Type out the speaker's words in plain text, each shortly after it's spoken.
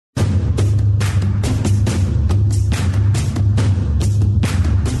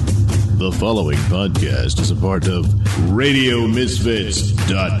The following podcast is a part of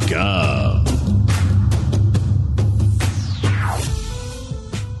RadioMisfits.com.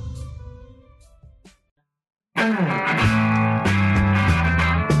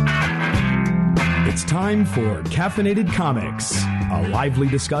 It's time for Caffeinated Comics, a lively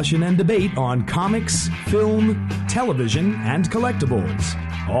discussion and debate on comics, film, television, and collectibles,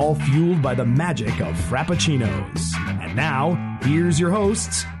 all fueled by the magic of Frappuccinos. And now, here's your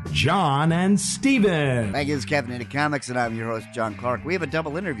hosts, John and Steven. Thank you, this is Caffeinated Comics, and I'm your host, John Clark. We have a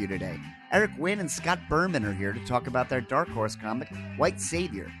double interview today. Eric Wynn and Scott Berman are here to talk about their Dark Horse comic, White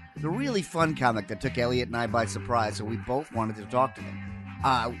Savior. It's a really fun comic that took Elliot and I by surprise, so we both wanted to talk to them.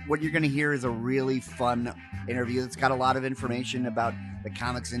 What you're going to hear is a really fun interview that's got a lot of information about the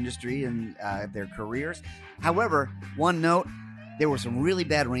comics industry and their careers. However, one note, there were some really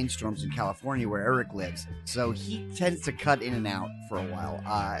bad rainstorms in California where Eric lives, so he tends to cut in and out for a while.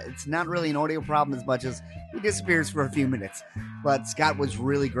 It's not really an audio problem as much as he disappears for a few minutes. But Scott was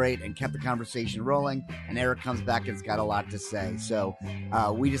really great and kept the conversation rolling, and Eric comes back and has got a lot to say. So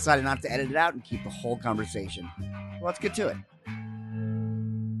we decided not to edit it out and keep the whole conversation. Well, let's get to it.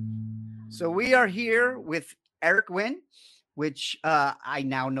 So we are here with Eric Wynn, which I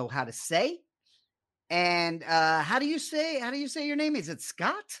now know how to say. And how do you say your name? Is it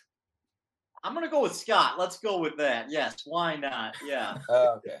Scott? I'm gonna go with Scott. Let's go with that. Yes, why not? Yeah.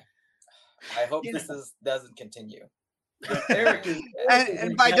 Okay. I hope this doesn't continue. Eric is,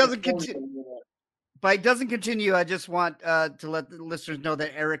 and by doesn't continue, I just want to let the listeners know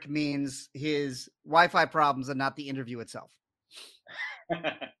that Eric means his Wi-Fi problems and not the interview itself.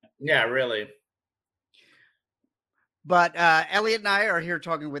 Yeah, really. But Elliot and I are here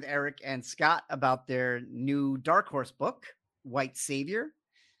talking with Eric and Scott about their new Dark Horse book, White Savior.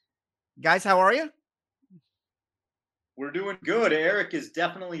 Guys, how are you? We're doing good. Eric is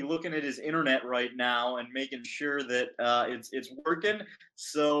definitely looking at his internet right now and making sure that it's working.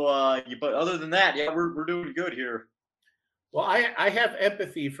 So, but other than that, yeah, we're doing good here. Well, I have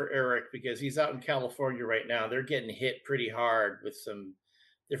empathy for Eric because he's out in California right now. They're getting hit pretty hard with some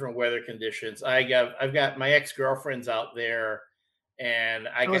different weather conditions. I've got my ex-girlfriend's out there, and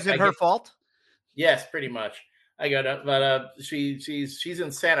was it her fault? Yes, pretty much. She's in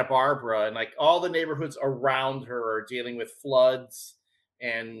Santa Barbara, and like all the neighborhoods around her are dealing with floods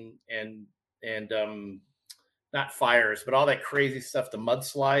and not fires, but all that crazy stuff, the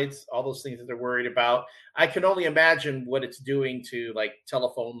mudslides, all those things that they're worried about. I can only imagine what it's doing to like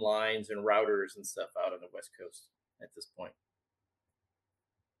telephone lines and routers and stuff out on the West Coast at this point.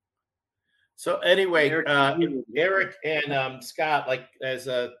 So anyway, Eric and Scott, like as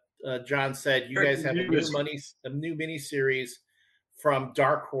John said, you guys have a new miniseries from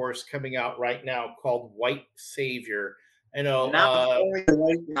Dark Horse coming out right now called White Savior. I know. Not only the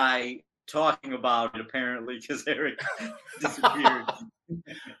white guy talking about it, apparently, because Eric disappeared.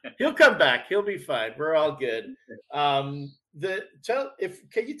 He'll come back. He'll be fine. We're all good. Can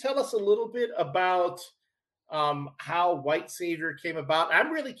you tell us a little bit about how White Savior came about?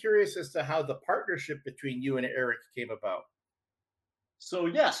 I'm really curious as to how the partnership between you and Eric came about. So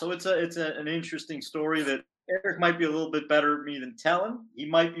it's an interesting story that Eric might be a little bit better at me than telling. He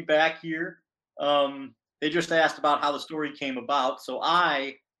might be back here. They just asked about how the story came about. So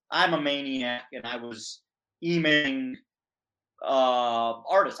I'm a maniac, and I was emailing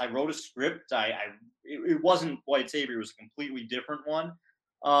artists. I wrote a script. It wasn't White Savior. It was a completely different one.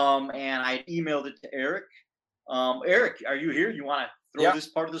 And I emailed it to Eric. Eric, are you here? You want to throw this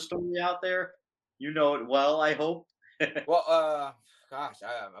part of the story out there? You know it well, I hope. Well, gosh,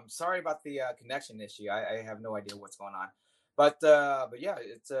 I'm sorry about the connection issue. I have no idea what's going on. But yeah,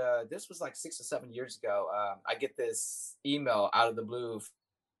 it's this was like 6 or 7 years ago. I get this email out of the blue.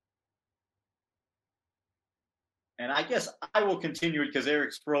 And I guess I will continue it because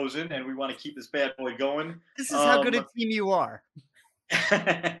Eric's frozen and we want to keep this bad boy going. This is how good a team you are.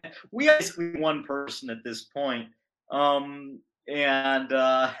 We are basically one person at this point. Eric,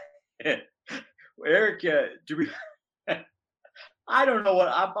 I don't know what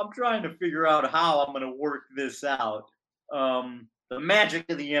I'm trying to figure out how I'm going to work this out. The magic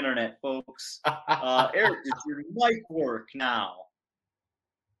of the internet, folks. Eric, does your mic work now?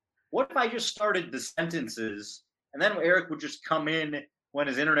 What if I just started the sentences and then Eric would just come in when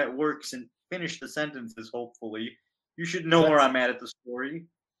his internet works and finish the sentences, hopefully. You should know where I'm at the story.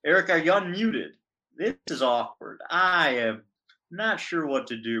 Eric, are you unmuted? This is awkward. I am not sure what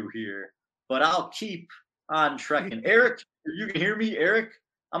to do here, but I'll keep on trekking. Eric, you can hear me? Eric,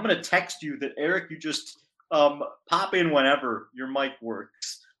 I'm going to text you that, Eric, you just pop in whenever your mic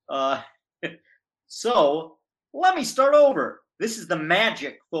works. So let me start over. this is the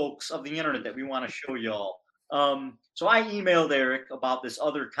magic, folks, of the internet that we want to show y'all. So I emailed Eric about this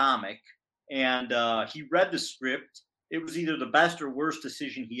other comic, and he read the script. It was either the best or worst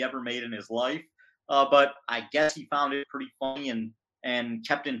decision he ever made in his life, but I guess he found it pretty funny and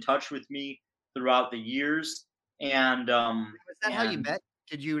kept in touch with me throughout the years. And Was that how you met?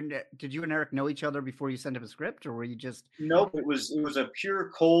 Did you and Eric know each other before you sent him a script, or were you just? Nope, it was a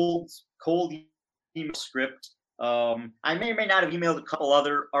pure cold email script. I may or may not have emailed a couple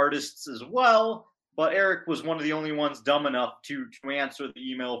other artists as well, but Eric was one of the only ones dumb enough to answer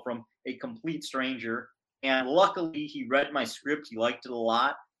the email from a complete stranger. And luckily, he read my script. He liked it a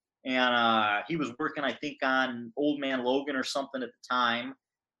lot. And he was working, I think, on Old Man Logan or something at the time.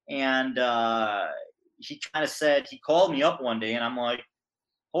 And he kind of said, he called me up one day, and I'm like,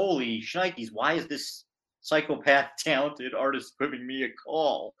 holy shnikes, why is this psychopath talented artist giving me a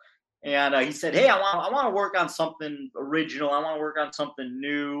call? And he said, hey, I want to work on something original. I want to work on something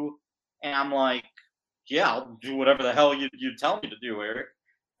new. And I'm like, yeah, I'll do whatever the hell you tell me to do, Eric.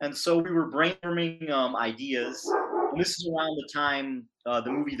 And so we were brainstorming ideas. And this is around the time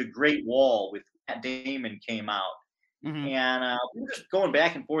the movie The Great Wall with Matt Damon came out. Mm-hmm. And we were just going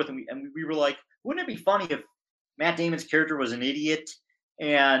back and forth. And we were like, wouldn't it be funny if Matt Damon's character was an idiot?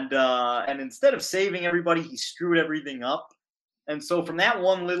 And instead of saving everybody, he screwed everything up. And so from that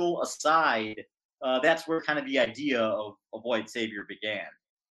one little aside, that's where kind of the idea of White Savior began.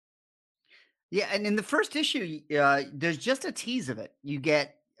 Yeah, and in the first issue, there's just a tease of it. We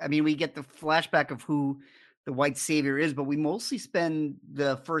get the flashback of who the White Savior is, but we mostly spend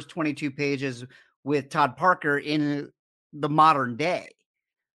the first 22 pages with Todd Parker in the modern day.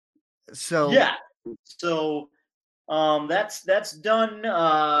 So yeah, so that's done.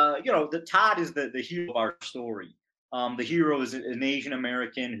 The Todd is the hero of our story. The hero is an Asian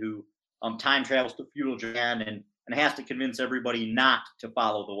American who time travels to feudal Japan and has to convince everybody not to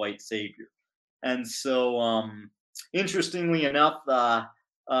follow the White Savior. And so, interestingly enough, the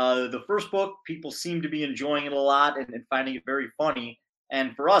first book, people seem to be enjoying it a lot and finding it very funny.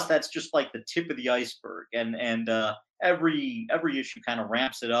 And for us, that's just like the tip of the iceberg. And every issue kind of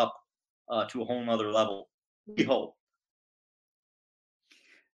ramps it up to a whole nother level, we hope.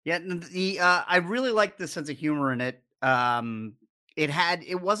 Yeah, I really like the sense of humor in it.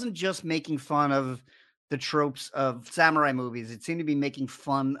 It wasn't just making fun of the tropes of samurai movies. It seemed to be making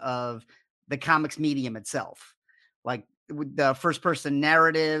fun of the comics medium itself, like with the first person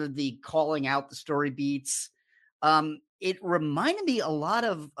narrative, the calling out the story beats. It reminded me a lot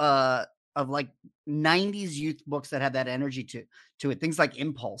of like 90s youth books that had that energy to it. Things like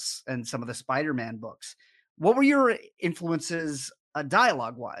Impulse and some of the Spider-Man books. What were your influences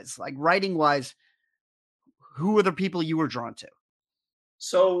dialogue-wise, like writing-wise? Who were the people you were drawn to?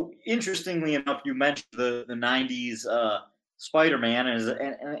 So interestingly enough, you mentioned the 90s Spider-Man,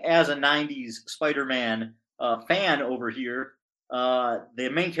 and as a 90s Spider-Man fan over here, the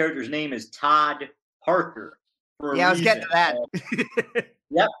main character's name is Todd Parker. Yeah, I was getting to that.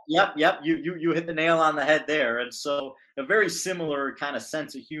 Yep. You hit the nail on the head there. And so a very similar kind of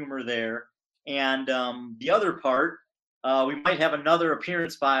sense of humor there. And the other part, we might have another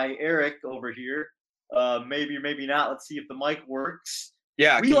appearance by Eric over here. Maybe or maybe not. Let's see if the mic works.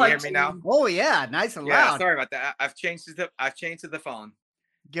 Yeah, can you hear me now? Oh yeah, nice and Yeah, loud. sorry about that. I've changed to the phone.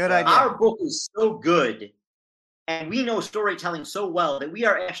 Good idea. Our book is so good, and we know storytelling so well that we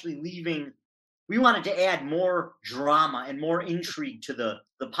are actually leaving. We wanted to add more drama and more intrigue to the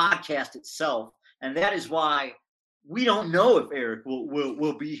podcast itself, and that is why we don't know if Eric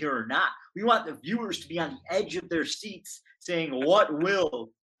will be here or not. We want the viewers to be on the edge of their seats, saying, "What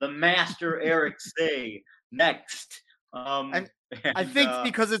will the master Eric say next?" I think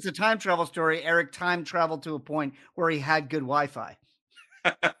because it's a time travel story, Eric time traveled to a point where he had good Wi-Fi.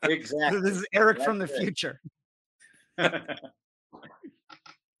 Exactly. So this is Eric from the future. Yeah,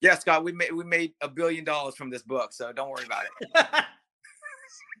 Scott, we made $1 billion from this book, so don't worry about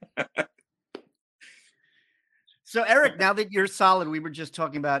it. So Eric, now that you're solid, we were just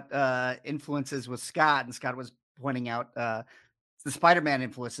talking about influences with Scott, and Scott was pointing out the Spider-Man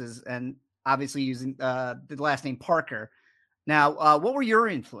influences, and obviously using the last name Parker. Now, what were your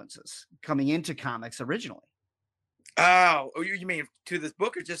influences coming into comics originally? Oh, you mean to this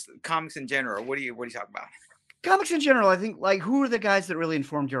book or just comics in general? What are you talking about? Comics in general. I think, like, who are the guys that really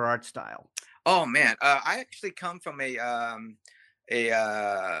informed your art style? Oh man, I actually come from when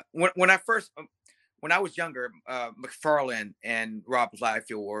I was younger, McFarlane and Rob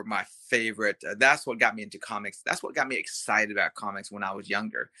Liefeld were my favorite. That's what got me into comics. That's what got me excited about comics when I was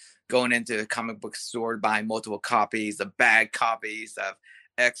younger. Going into a comic book store, buying multiple copies, the bag copies of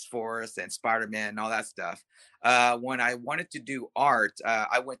X-Force and Spider-Man and all that stuff. When I wanted to do art,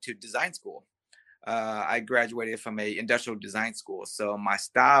 I went to design school. I graduated from a industrial design school. So my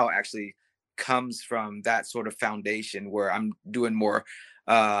style actually comes from that sort of foundation where I'm doing more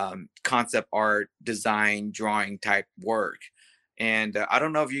concept art, design, drawing type work. And I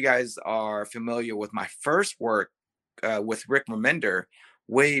don't know if you guys are familiar with my first work with Rick Remender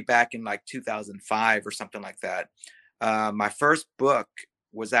way back in like 2005 or something like that. My first book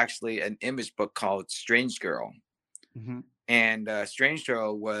was actually an image book called Strange Girl. Mhm. And Strange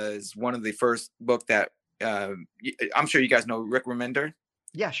Girl was one of the first book that I'm sure you guys know Rick Remender.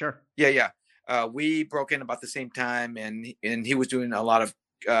 Yeah, sure. Yeah. We broke in about the same time, and he was doing a lot of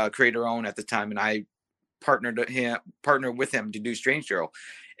creator own at the time, and I partnered with him to do Strange Girl.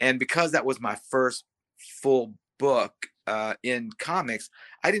 And because that was my first full book in comics,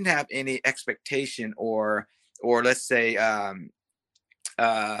 I didn't have any expectation or let's say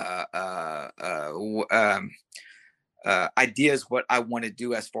ideas what I want to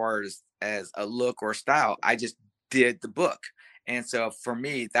do as far as a look or style. I just did the book. And so for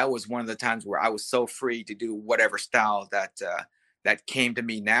me, that was one of the times where I was so free to do whatever style that came to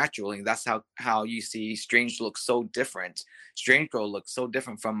me naturally. And that's how you see Strange look so different. Strange Girl looks so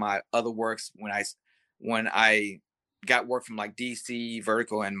different from my other works when I got work from like DC,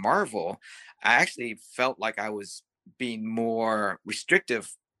 Vertigo, and Marvel. I actually felt like I was being more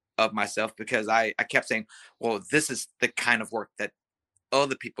restrictive of myself because I kept saying, well, this is the kind of work that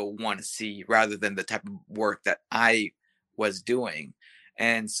other people want to see rather than the type of work that I was doing.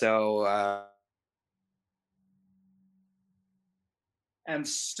 And so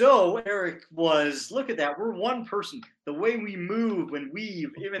Eric was, look at that, we're one person, the way we move and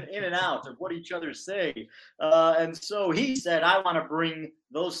weave even in and out of what each other say, and so he said, I want to bring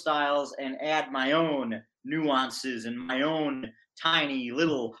those styles and add my own nuances and my own tiny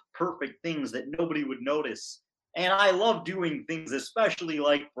little perfect things that nobody would notice. And I love doing things, especially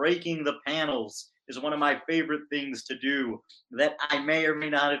like breaking the panels is one of my favorite things to do that I may or may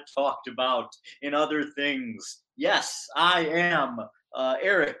not have talked about in other things. Yes, I am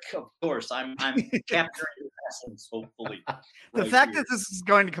Eric, of course. I'm capturing the essence, hopefully. The fact that this is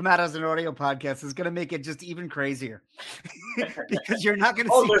going to come out as an audio podcast is going to make it just even crazier because you're not going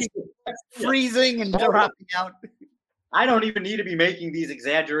to see people freezing and dropping out. I don't even need to be making these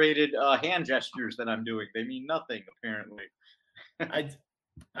exaggerated hand gestures that I'm doing. They mean nothing, apparently.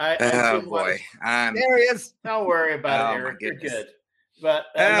 oh boy, there he is. Don't worry about it, Eric. You're good. But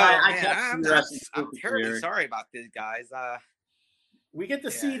I'm terribly sorry about this, guys. We get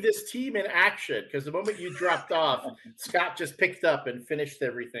to see this team in action because the moment you dropped off, Scott just picked up and finished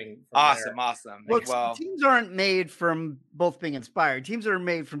everything. Awesome. Well, teams aren't made from both being inspired. Teams are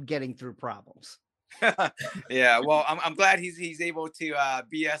made from getting through problems. Yeah, well, I'm glad he's able to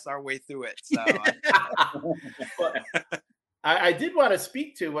BS our way through it. So I did want to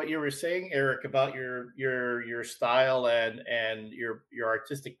speak to what you were saying, Eric, about your style and your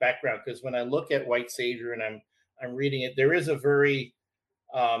artistic background. Because when I look at White Savior and I'm reading it, there is a very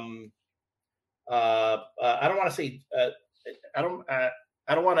I don't want to say I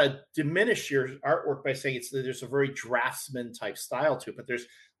don't want to diminish your artwork by saying there's a very draftsman type style to it, but there's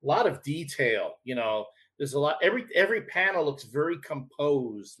a lot of detail. There's a lot. Every panel looks very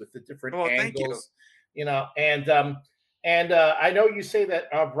composed with the different angles. And I know you say that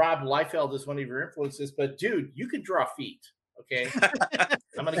Rob Liefeld is one of your influences, but dude, you can draw feet. Okay,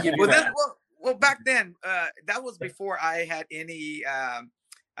 I'm going to give you that. Well, back then, that was before I had any.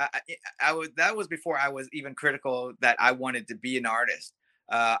 That was before I was even critical that I wanted to be an artist.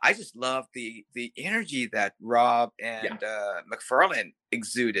 I just loved the energy that Rob and McFarlane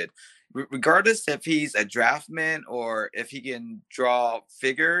exuded, regardless if he's a draftman or if he can draw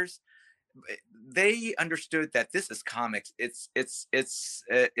figures. They understood that this is comics. It's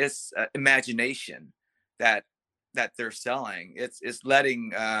imagination that they're selling. It's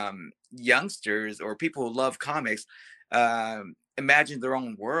letting youngsters or people who love comics imagine their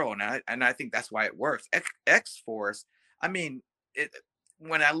own world, and I think that's why it works. X-Force. I mean,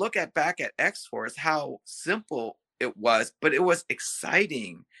 when I look back at X-Force, how simple it was, but it was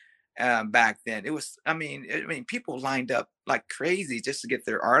exciting back then. It was. I mean, people lined up like crazy just to get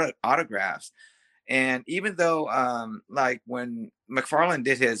their autographs. And even though, like when McFarlane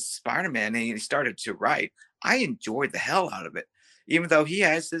did his Spider-Man and he started to write, I enjoyed the hell out of it. Even though he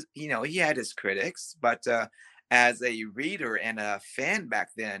has his, he had his critics, but as a reader and a fan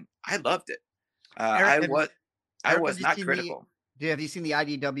back then, I loved it. Eric, I was not critical. Have you seen the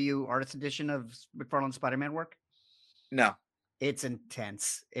IDW artist edition of McFarlane's Spider-Man work? No. It's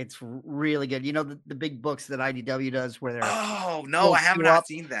intense. It's really good. You know, the big books that IDW does where they're Oh no, I have you not up.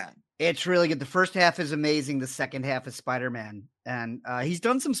 seen that. It's really good. The first half is amazing. The second half is Spider-Man. And he's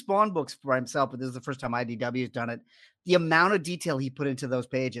done some Spawn books for himself, but this is the first time IDW has done it. The amount of detail he put into those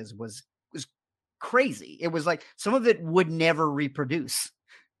pages was crazy. It was like some of it would never reproduce.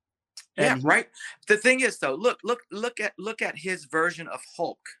 Yeah, And right. The thing is, though, look at his version of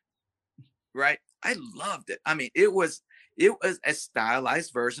Hulk. Right, I loved it. I mean, it was a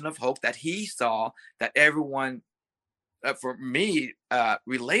stylized version of Hulk that he saw, that everyone, for me,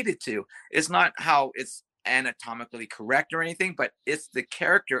 related to. It's not how it's anatomically correct or anything, but it's the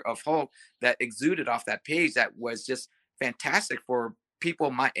character of Hulk that exuded off that page that was just fantastic for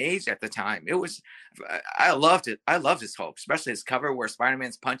people my age at the time. I loved it. I loved his Hulk, especially his cover where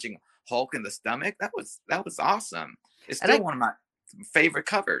Spider-Man's punching Hulk in the stomach. That was awesome. It's still one of my favorite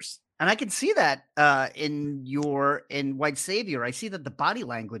covers. And I can see that in White Savior. I see that the body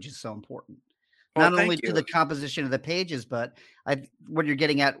language is so important, not only to the composition of the pages, but what you're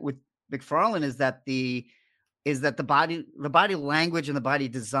getting at with McFarlane is that the body language and the body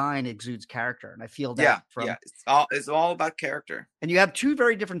design exudes character, and I feel that it's all about character. And you have two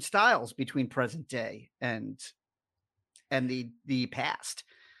very different styles between present day and the past.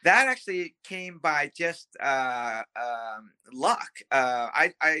 That actually came by just luck.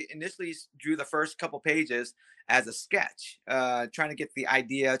 I initially drew the first couple pages as a sketch, trying to get the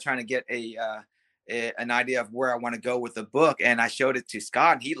idea, trying to get an idea of where I want to go with the book. And I showed it to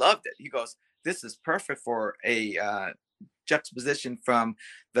Scott, and he loved it. He goes, "This is perfect for a juxtaposition from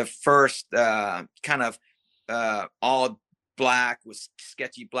the first kind of all black with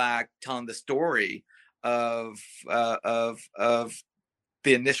sketchy black, telling the story of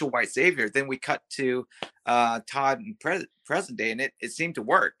the initial White Savior." Then we cut to Todd and present day, and it seemed to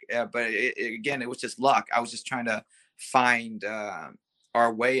work. But again, it was just luck. I was just trying to find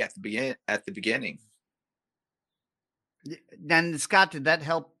our way at the beginning. Then Scott, did that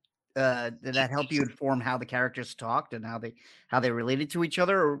help? Did that help you inform how the characters talked and how they related to each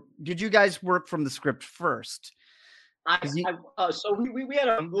other, or did you guys work from the script first? So we had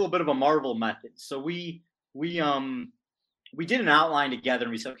a little bit of a Marvel method. So we did an outline together,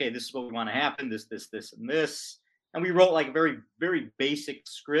 and we said, okay, this is what we want to happen, this, and this. And we wrote like a very, very basic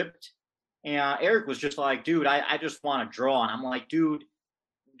script. And Eric was just like, dude, I just want to draw. And I'm like, dude,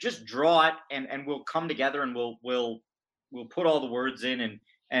 just draw it, and we'll come together and we'll put all the words in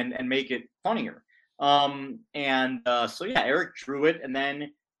and make it funnier. So yeah, Eric drew it, and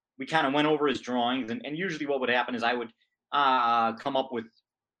then we kind of went over his drawings. And usually what would happen is I would come up with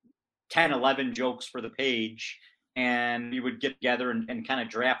 10, 11 jokes for the page, and we would get together and kind of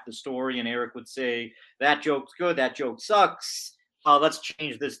draft the story. And Eric would say, that joke's good, that joke sucks. Let's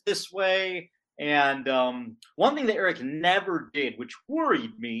change this way. And one thing that Eric never did, which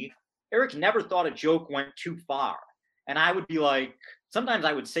worried me, Eric never thought a joke went too far. And I would be like, sometimes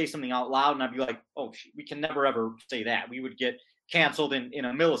I would say something out loud, and I'd be like, oh, we can never, ever say that. We would get canceled in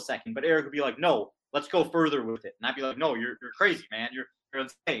a millisecond. But Eric would be like, no, let's go further with it. And I'd be like, no, you're crazy, man. You're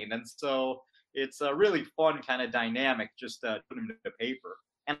insane. And so it's a really fun kind of dynamic just putting them to paper.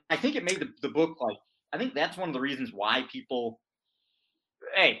 And I think it made the book, like, I think that's one of the reasons why people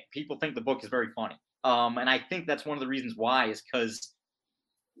think the book is very funny. And I think that's one of the reasons why is because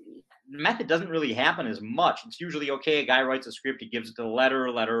method doesn't really happen as much. It's usually, okay, a guy writes a script, he gives it to the letters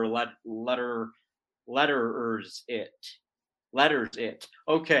it.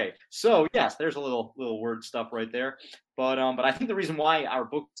 Okay, so yes, there's a little word stuff right there. But I think the reason why our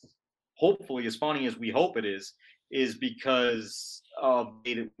book hopefully as funny as we hope it is because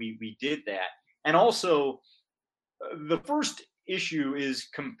we did that. And also, the first issue is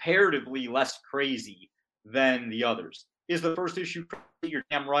comparatively less crazy than the others. Is the first issue crazy? You're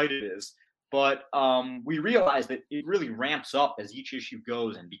damn right it is. But we realized that it really ramps up as each issue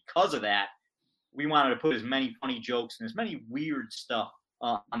goes. And because of that, we wanted to put as many funny jokes and as many weird stuff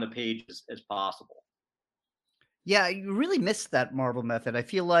on the page as possible. Yeah, you really missed that Marvel method. I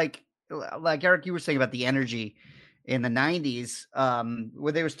feel like Eric, you were saying about the energy in the 90s,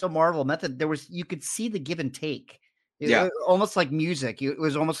 where they were still Marvel method, you could see the give and take. It was almost like music. It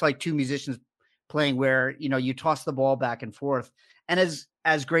was almost like two musicians playing where, you toss the ball back and forth. And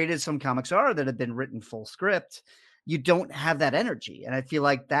as great as some comics are that have been written full script, you don't have that energy. And I feel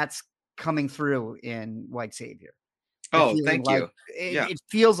like that's coming through in White Savior. Oh, thank you. It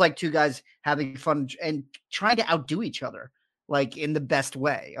feels like two guys having fun and trying to outdo each other, like in the best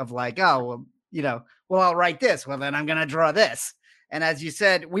way of like, oh, well, I'll write this. Well, then I'm going to draw this. And as you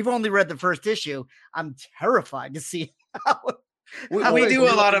said, we've only read the first issue. I'm terrified to see how we do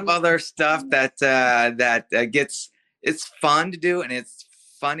a lot of other stuff that gets it's fun to do, and it's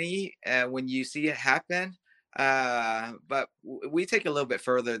funny when you see it happen. But we take it a little bit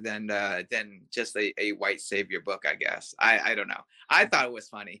further than just a white savior book, I guess. I don't know. I thought it was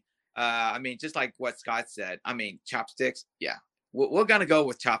funny. I mean, just like what Scott said. I mean, chopsticks. Yeah, we're gonna go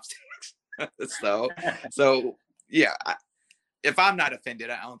with chopsticks. so yeah. If I'm not offended,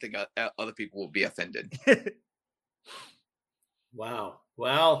 I don't think other people will be offended. Wow.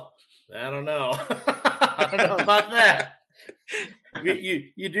 Well, I don't know. I don't know about that.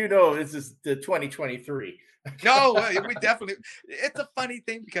 You do know this is the 2023. No, we definitely. It's a funny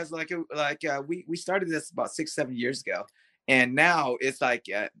thing because we started this about 6-7 years ago, and now it's like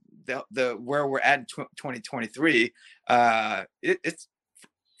the where we're at in 2023. It's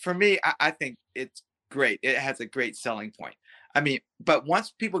for me. I think it's great. It has a great selling point. I mean, but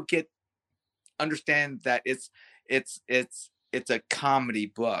once people understand that it's a comedy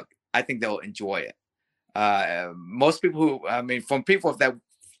book, I think they'll enjoy it. Most people from people that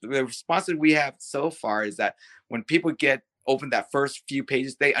the response that we have so far is that when people open that first few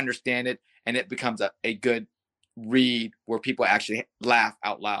pages, they understand it, and it becomes a good read where people actually laugh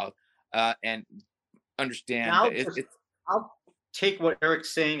out loud and understand. I'll take what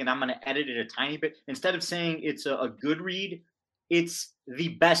Eric's saying and I'm going to edit it a tiny bit. Instead of saying it's a good read, it's the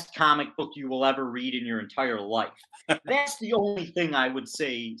best comic book you will ever read in your entire life. That's the only thing I would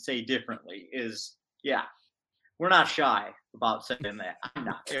say differently is, yeah, we're not shy about saying that. I'm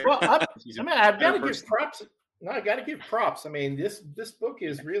not. Well, I've got to give props. No, I got to give props. I mean, this book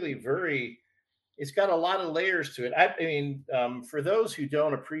is really it's got a lot of layers to it. I mean, for those who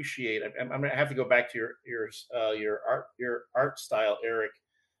don't appreciate, I'm going to have to go back to your art style, Eric.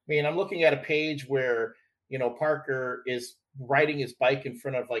 I mean, I'm looking at a page where, Parker is riding his bike in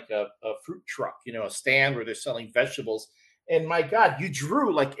front of like a fruit truck, a stand where they're selling vegetables. And my God, you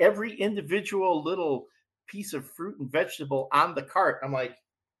drew like every individual little piece of fruit and vegetable on the cart. I'm like,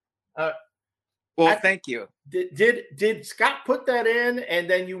 thank you. Did Scott put that in and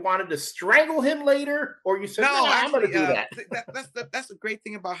then you wanted to strangle him later? Or you said, no, I'm going to do that. That's the great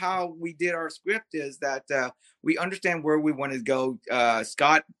thing about how we did our script is that we understand where we want to go.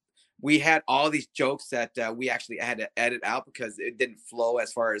 Scott, we had all these jokes that we actually had to edit out because it didn't flow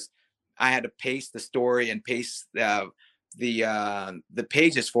as far as I had to paste the story and paste the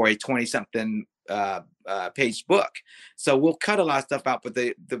pages for a 20-something page book. So we'll cut a lot of stuff out, but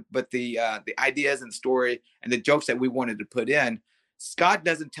the ideas and story and the jokes that we wanted to put in, Scott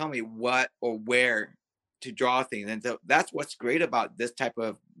doesn't tell me what or where to draw things. And so that's what's great about this type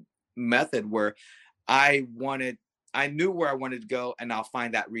of method where I knew where I wanted to go, and I'll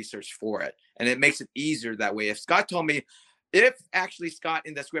find that research for it. And it makes it easier that way. If Scott in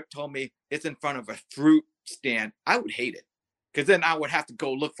the script told me it's in front of a fruit stand, I would hate it because then I would have to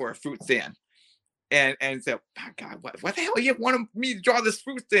go look for a fruit stand and say, oh, God, what the hell you want me to draw this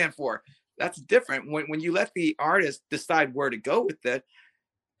fruit stand for? That's different. When you let the artist decide where to go with it,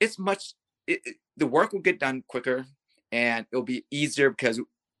 the work will get done quicker and it'll be easier because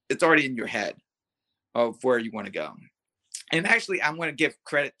it's already in your head of where you want to go. And actually, I'm going to give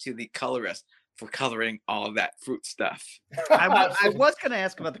credit to the colorist for coloring all of that fruit stuff. I was going to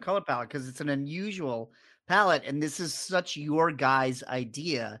ask about the color palette because it's an unusual palette, and this is such your guys'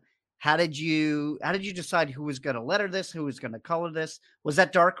 idea. How did you decide who was going to letter this, who was going to color this? Was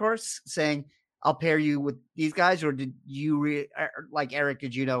that Dark Horse saying, "I'll pair you with these guys," or did you like Eric?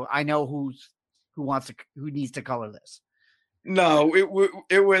 Did you know? I know who needs to color this. No,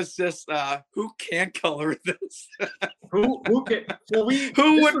 it was just who can color this? who can? So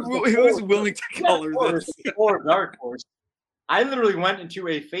who's willing to color this? Before Dark Horse, I literally went into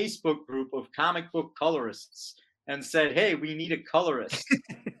a Facebook group of comic book colorists and said, "Hey, we need a colorist,"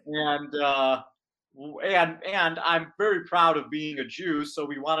 and I'm very proud of being a Jew, so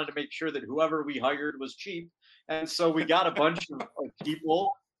we wanted to make sure that whoever we hired was cheap, and so we got a bunch of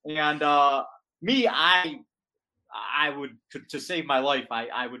people, and I would, to save my life,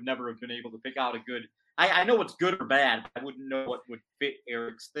 I would never have been able to pick out a good. I know what's good or bad. I wouldn't know what would fit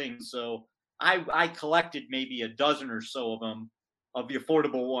Eric's thing. So I collected maybe a dozen or so of them, of the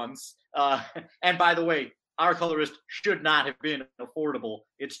affordable ones. And by the way, our colorist should not have been affordable.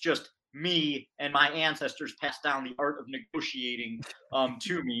 It's just me and my ancestors passed down the art of negotiating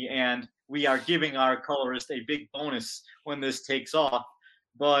to me, and we are giving our colorist a big bonus when this takes off.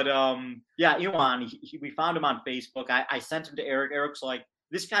 But yeah, Iwan, we found him on Facebook. I sent him to Eric. Eric's like,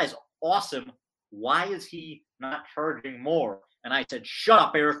 this guy's awesome. Why is he not charging more? And I said, shut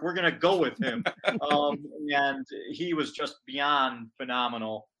up, Eric. We're going to go with him. And he was just beyond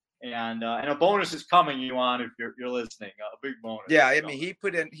phenomenal. and a bonus is coming, Yuan, if you're listening. A big bonus. Yeah, I mean, he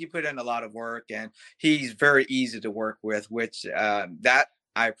put in a lot of work, and he's very easy to work with, which that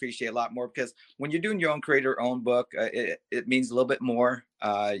I appreciate a lot more, because when you're doing your own creator-owned book, it means a little bit more.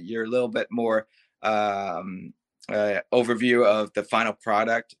 You're a little bit more overview of the final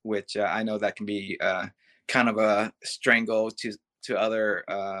product, which I know that can be kind of a strangle to other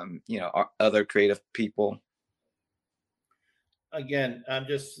other creative people. Again,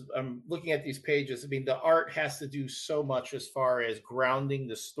 I'm looking at these pages. I mean, the art has to do so much as far as grounding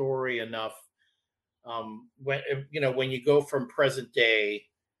the story enough. When you go from present day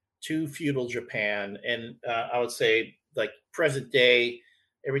to feudal Japan, and I would say like present day,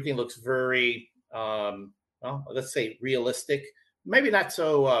 everything looks very let's say realistic, maybe not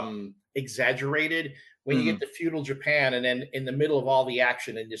so exaggerated. When you get to feudal Japan, and then in the middle of all the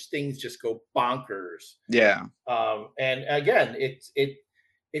action, and just things just go bonkers. Yeah. And again, it's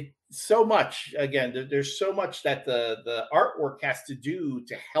so much. Again, there's so much that the artwork has to do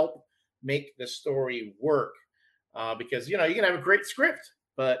to help make the story work. Because you can have a great script,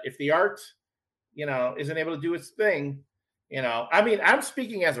 but if the art, isn't able to do its thing, I mean, I'm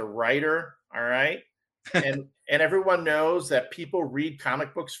speaking as a writer, all right, and everyone knows that people read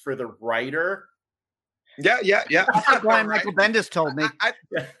comic books for the writer. Yeah. That's what Brian Michael Bendis told me. I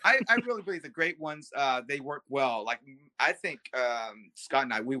really believe the great ones, they work well. Like, I think Scott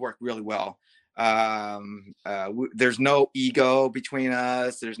and I, we work really well. There's no ego between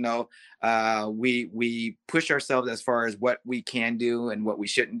us. There's no we push ourselves as far as what we can do and what we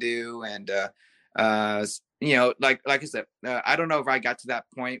shouldn't do. And like I said, I don't know if I got to that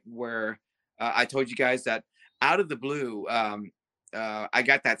point where I told you guys that out of the blue, I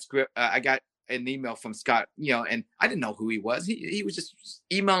got that script. I got an email from Scott, and I didn't know who he was. He was just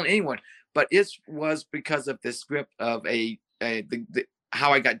emailing anyone, but it was because of the script of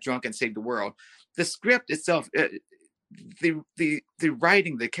How I Got Drunk and Saved the World. The script itself, the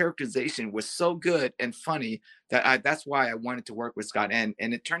writing, the characterization was so good and funny that that's why I wanted to work with Scott, and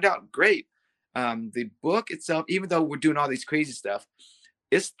it turned out great. The book itself, even though we're doing all these crazy stuff,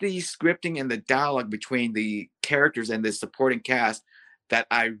 it's the scripting and the dialogue between the characters and the supporting cast that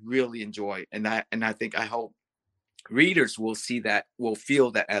I really enjoy, and I hope readers will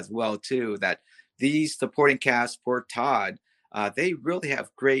feel that as well too. That these supporting cast for Todd, they really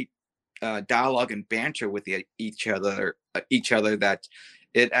have great dialogue and banter with each other. That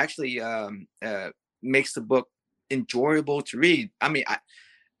it actually makes the book enjoyable to read. I mean,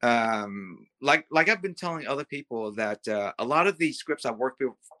 like I've been telling other people that a lot of the scripts I've worked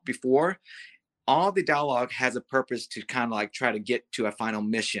with before, all the dialogue has a purpose to kind of like try to get to a final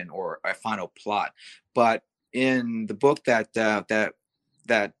mission or a final plot. But in the book that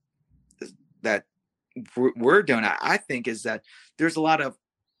we're doing, I think, is that there's a lot of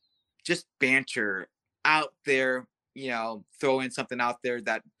just banter out there, throwing something out there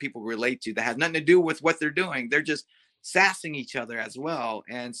that people relate to that has nothing to do with what they're doing. They're just sassing each other as well.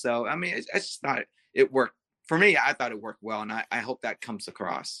 And so, I mean, I just thought it worked. For me, I thought it worked well, and I hope that comes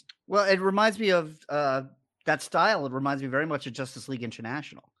across. Well, it reminds me of that style. It reminds me very much of Justice League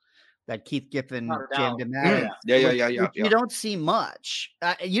International, that Keith Giffen jammed in that. Yeah. You don't see much.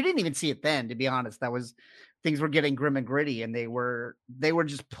 You didn't even see it then, to be honest. Things were getting grim and gritty, and they were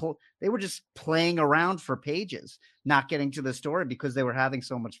just playing around for pages, not getting to the story because they were having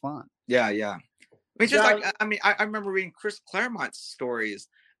so much fun. Yeah. I mean, just I remember reading Chris Claremont's stories,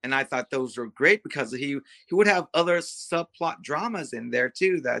 and I thought those were great because he would have other subplot dramas in there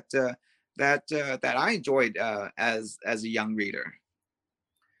too that I enjoyed as a young reader.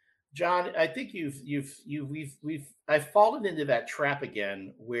 John, I think I've fallen into that trap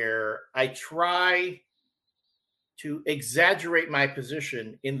again where I try to exaggerate my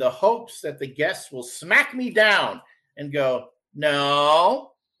position in the hopes that the guests will smack me down and go,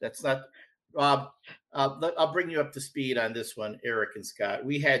 "No, that's not." I'll bring you up to speed on this one, Eric and Scott.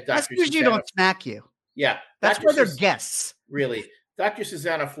 We had Dr. That's because you don't smack you. Yeah. That's why they're guests. Really. Dr.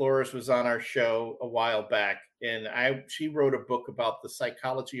 Susanna Flores was on our show a while back, and she wrote a book about the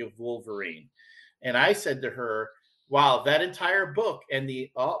psychology of Wolverine. And I said to her, wow, that entire book and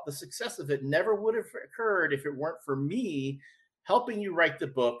the success of it never would have occurred if it weren't for me helping you write the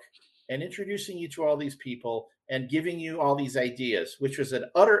book and introducing you to all these people and giving you all these ideas, which was an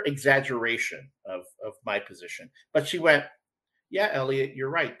utter exaggeration of my position. But she went, yeah, Elliot, you're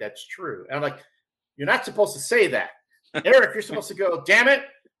right. That's true. And I'm like, you're not supposed to say that. Eric, you're supposed to go, damn it.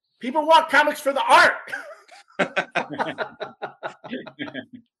 People want comics for the art.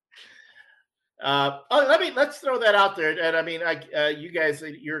 Let's throw that out there. And I mean, you guys,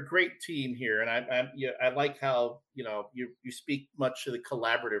 you're a great team here, and I like how you speak much to the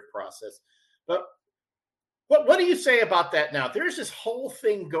collaborative process. But what do you say about that now? There's this whole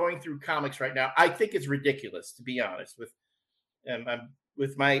thing going through comics right now. I think it's ridiculous, to be honest,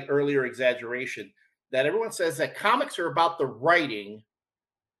 with my earlier exaggeration, that everyone says that comics are about the writing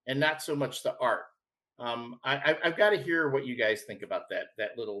and not so much the art. I've got to hear what you guys think about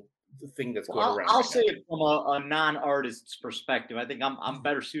that little thing that's going around. I'll say it from a non-artist's perspective. I think I'm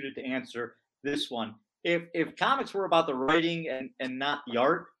better suited to answer this one. If comics were about the writing and not the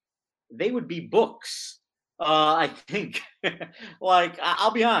art, they would be books. I think, like, I'll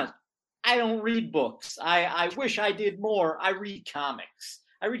be honest, I don't read books. I wish I did more. I read comics.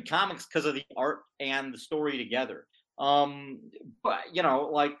 I read comics because of the art and the story together. But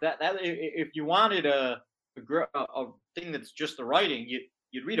like that if you wanted a thing that's just the writing,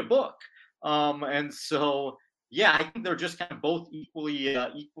 you'd read a book. And so, yeah, I think they're just kind of both equally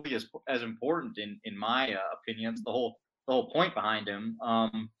as important in my opinions. The whole point behind him.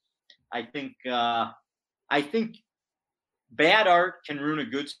 I think bad art can ruin a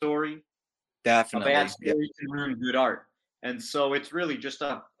good story. Definitely. A bad story can ruin good art. And so it's really just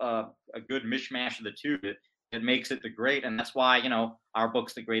a good mishmash of the two that makes it the great. And that's why, our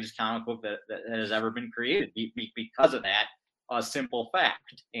book's the greatest comic book that has ever been created because of that simple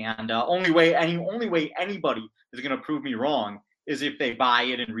fact. And only way anybody is going to prove me wrong is if they buy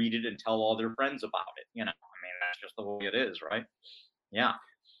it and read it and tell all their friends about it. I mean, that's just the way it is, right? Yeah.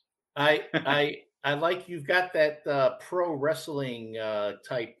 I like you've got that pro wrestling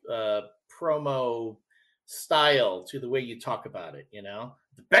type promo style to the way you talk about it. The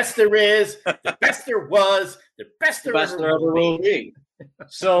best there is, the best there was, the best there ever will be.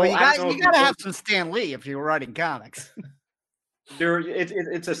 So you got to have some Stan Lee if you're writing comics.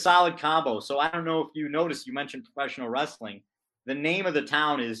 It's a solid combo. So I don't know if you noticed, you mentioned professional wrestling. The name of the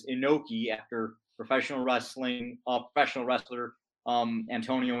town is Inoki after professional wrestler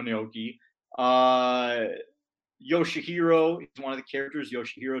Antonio Inoki. Yoshihiro is one of the characters.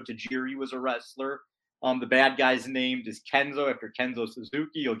 Yoshihiro Tajiri was a wrestler. The bad guy's named is Kenzo after Kenzo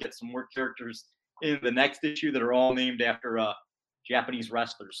Suzuki. You'll get some more characters in the next issue that are all named after Japanese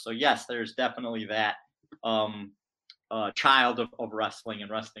wrestlers. So yes, there's definitely that child of wrestling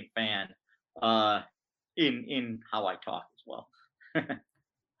and wrestling fan in how I talk as well.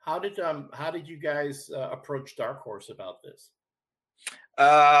 How did you guys approach Dark Horse about this?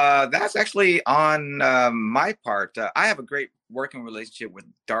 That's actually on my part. I have a great working relationship with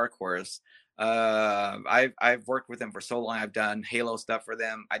Dark Horse. I've worked with them for so long. I've done Halo stuff for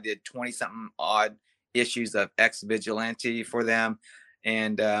them. I did 20-something odd issues of Ex Vigilante for them.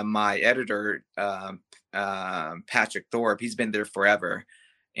 And my editor, Patrick Thorpe, he's been there forever.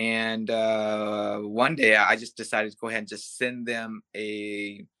 And one day I just decided to go ahead and just send them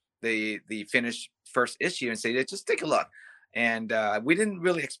the finished first issue and say, just take a look. And we didn't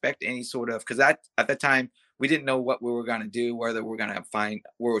really expect any sort of, because at the time we didn't know what we were going to do, whether we were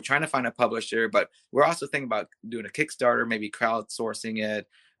trying to find a publisher, but we're also thinking about doing a Kickstarter, maybe crowdsourcing it.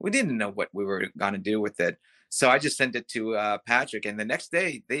 We didn't know what we were going to do with it. So I just sent it to Patrick, and the next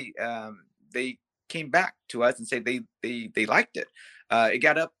day they came back to us and said they liked it.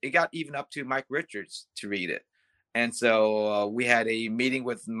 It got even up to Mike Richards to read it. And so we had a meeting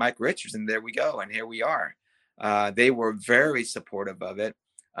with Mike Richards, and there we go. And here we are. They were very supportive of it.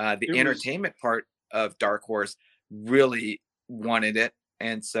 The entertainment part of Dark Horse really wanted it.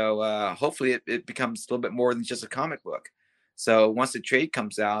 And so hopefully it becomes a little bit more than just a comic book. So once the trade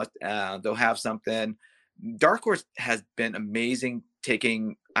comes out, they'll have something. Dark Horse has been amazing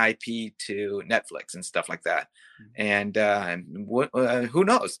taking IP to Netflix and stuff like that. And who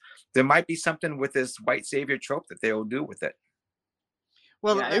knows? There might be something with this white savior trope that they'll do with it.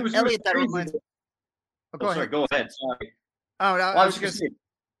 Well, yeah, it was Elliot, that crazy. reminds. Sorry, go ahead. Sorry. Oh, no, I was just going to say.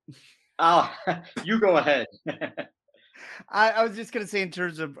 You go ahead. I was just going to say, in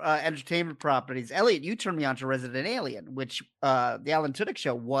terms of entertainment properties, Elliot, you turned me on to Resident Alien, which the Alan Tudyk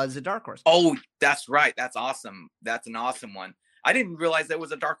show was a Dark Horse. Oh, that's right. That's awesome. That's an awesome one. I didn't realize there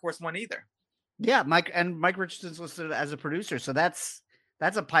was a Dark Horse one either. Yeah, Mike Richardson's listed as a producer, so that's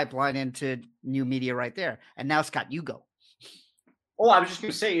a pipeline into new media right there. And now, Scott, you go. Oh, I was just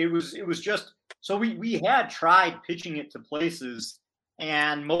going to say, it was just, so we had tried pitching it to places,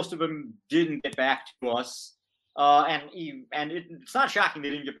 and most of them didn't get back to us. And it's not shocking they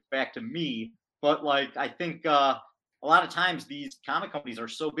didn't get back to me, but like, I think a lot of times these comic companies are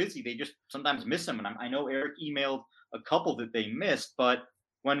so busy, they just sometimes miss them. And I know Eric emailed a couple that they missed, but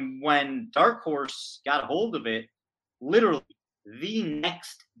when Dark Horse got a hold of it, literally the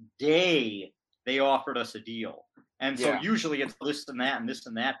next day they offered us a deal. And so Yeah. usually it's this and that and this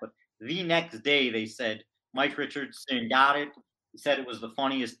and that. But the next day they said, Mike Richardson got it. He said it was the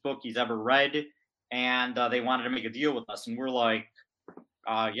funniest book he's ever read. And they wanted to make a deal with us. And we're like,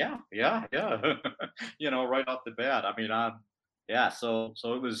 yeah. Right off the bat. I mean, yeah. So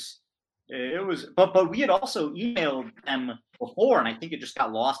it was, but we had also emailed them before, and I think it just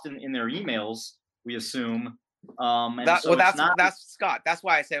got lost in their emails, we assume. And so that's Scott. That's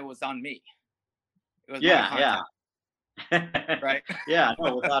why I said it was on me. It was yeah. Right. Yeah,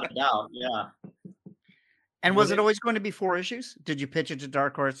 no, without a doubt. Yeah. And was it always going to be 4 issues? Did you pitch it to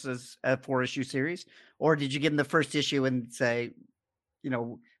Dark Horse as a 4-issue series? Or did you give them the first issue and say,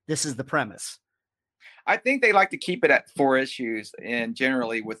 this is the premise? I think they like to keep it at 4 issues, and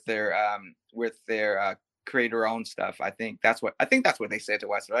generally with their creator-owned stuff. I think that's what they said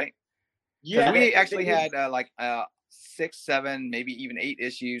to us, right? Yeah, we actually had 6, 7, maybe even 8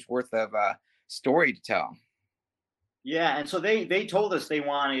 issues worth of story to tell. Yeah, and so they told us they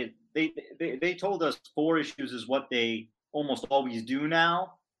wanted they told us 4 issues is what they almost always do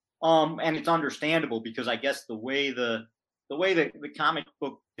now, and it's understandable because I guess the way the comic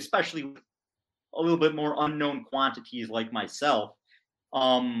book, especially with a little bit more unknown quantities like myself,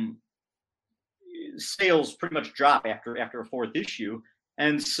 sales pretty much drop after a 4th issue,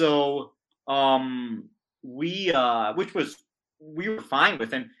 and so we were fine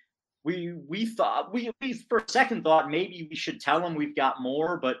with, and we thought we for a second thought maybe we should tell them we've got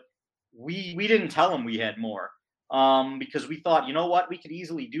more, but we didn't tell them we had more, because we thought, you know what, we could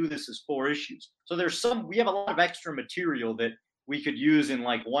easily do this as 4 issues. So we have a lot of extra material that we could use in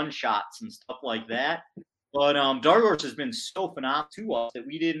like one shots and stuff like that. But Dark Horse has been so phenomenal to us that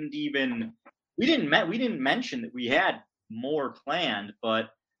we didn't mention that we had more planned, but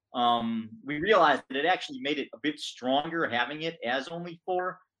we realized that it actually made it a bit stronger having it as only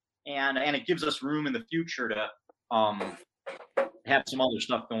 4, and it gives us room in the future to have some other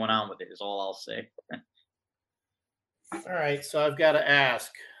stuff going on with it, is all I'll say. All right, so I've got to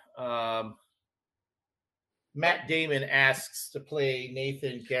ask. Matt Damon asks to play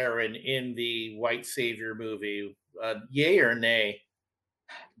Nathan Caron in the White Savior movie. Yay or nay?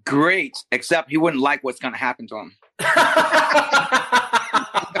 Great, except he wouldn't like what's going to happen to him.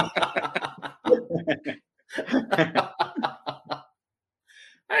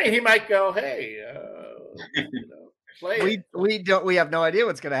 Hey, he might go, hey, play. We have no idea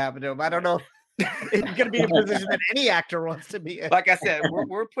what's going to happen to him. I don't know. It's going to be a position that any actor wants to be in. Like I said,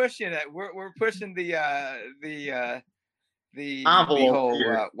 we're pushing it. We're pushing the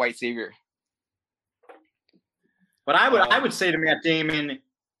whole White Savior. But I would say to Matt Damon,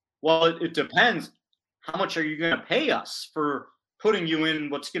 well, it depends. How much are you going to pay us for putting you in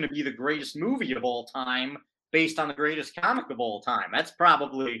what's going to be the greatest movie of all time, based on the greatest comic of all time? That's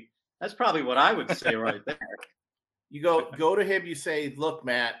probably what I would say right there. You go to him. You say, "Look,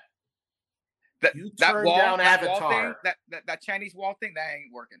 Matt, you that turned wall, down that Avatar. Wall thing, that Chinese wall thing, that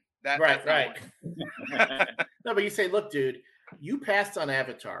ain't working." Right. No, but you say, "Look, dude, you passed on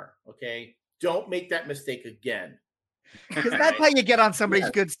Avatar. Okay, don't make that mistake again." Because that's how you get on somebody's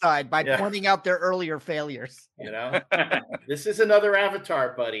good side, by pointing out their earlier failures. This is another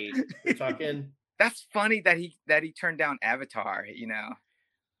Avatar, buddy. We're talking. That's funny that he turned down Avatar.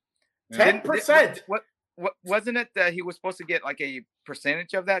 10%. What wasn't it that he was supposed to get like a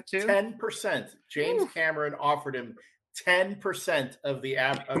percentage of that too? 10%. James Cameron offered him 10% of the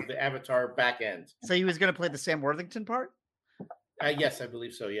Avatar back end. So he was going to play the Sam Worthington part? Yes, I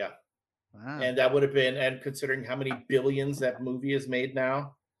believe so. Yeah. Wow. And that would have been, and considering how many billions that movie has made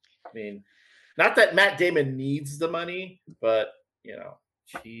now, I mean, not that Matt Damon needs the money, but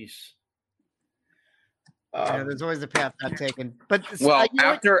jeez. There's always a path not taken. But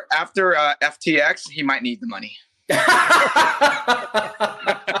after FTX, he might need the money.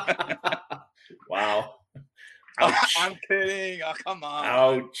 Wow. I'm kidding. Oh, come on.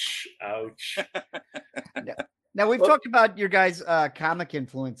 Ouch. Now, we've talked about your guys' comic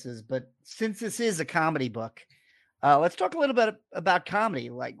influences, but since this is a comedy book, let's talk a little bit about comedy.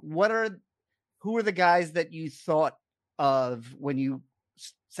 Like, who are the guys that you thought of when you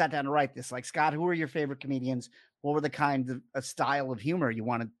sat down to write this? Like, Scott, who are your favorite comedians? What were the kinds of a style of humor you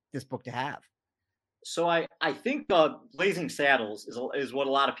wanted this book to have? So I think Blazing Saddles is what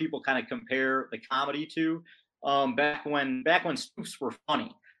a lot of people kind of compare the comedy to. Back when spoofs were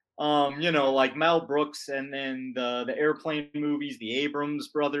funny. Like Mel Brooks, and then the Airplane movies, the Abrams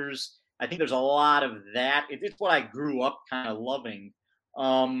brothers. I think there's a lot of that. It's what I grew up kind of loving.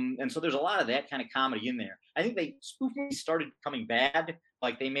 And so there's a lot of that kind of comedy in there. I think spoof movies started becoming bad.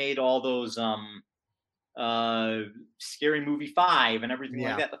 Like they made all those Scary Movie 5 and everything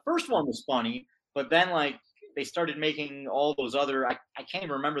like that. The first one was funny, but then like they started making all those other, I can't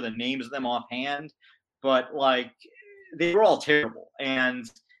even remember the names of them offhand, but like they were all terrible, and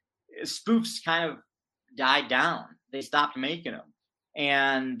spoofs kind of died down. They stopped making them,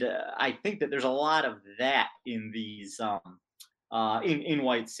 and I think that there's a lot of that in these in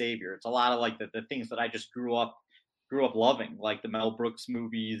White Savior. It's a lot of like the things that I just grew up loving, like the Mel Brooks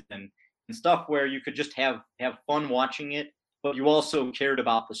movies and stuff where you could just have fun watching it, but you also cared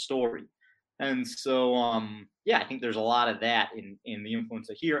about the story. And so I think there's a lot of that in the influence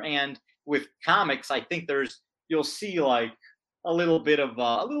of here. And with comics, I think you'll see like a little bit of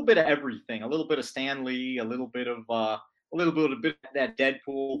everything, a little bit of Stan Lee, a little bit of that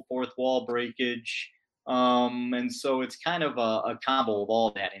Deadpool fourth wall breakage. And so it's kind of a combo of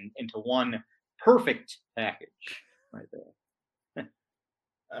all that into one perfect package right there.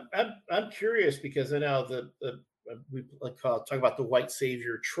 I'm curious because I know we talk about the white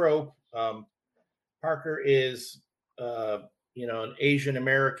savior trope. Parker is an Asian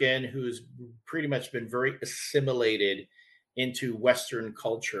American who's pretty much been very assimilated into Western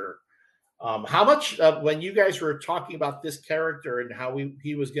culture. How much when you guys were talking about this character and how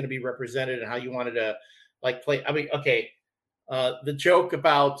he was going to be represented and how you wanted to like play? I mean, okay, the joke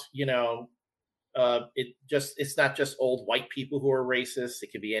about it's not just old white people who are racist.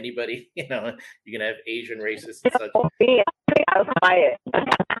 It could be anybody. You can have Asian racists and such.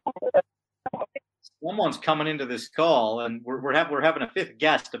 Someone's coming into this call, and we're having a fifth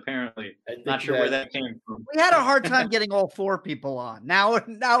guest apparently. Not sure where that came from. We had a hard time getting all four people on. Now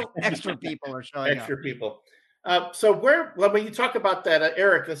extra people are showing up. Extra people. So when you talk about that,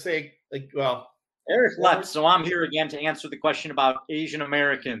 Eric, let's say Eric left, so I'm here again to answer the question about Asian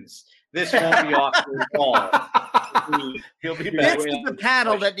Americans. This won't be awkward at all. He'll be back. This is the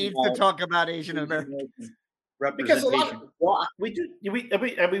panel that needs to talk about Asian Americans. Because we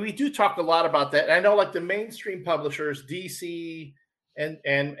do talk a lot about that. And I know like the mainstream publishers, DC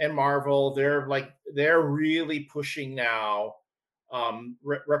and Marvel, they're really pushing now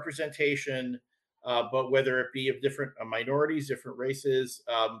representation, but whether it be of different minorities, different races,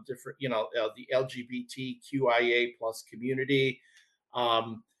 different the LGBTQIA plus community.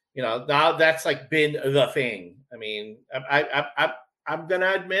 Now that's like been the thing. I mean, I'm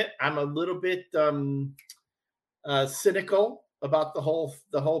gonna admit I'm a little bit cynical about the whole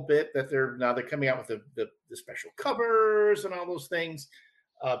bit that they're coming out with the special covers and all those things.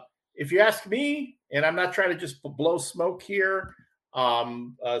 If you ask me, and I'm not trying to just blow smoke here,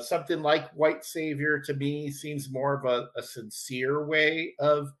 something like White Savior to me seems more of a sincere way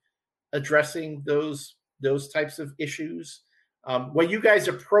of addressing those types of issues. When you guys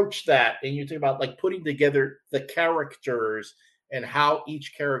approach that and you think about like putting together the characters and how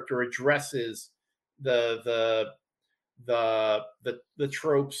each character addresses the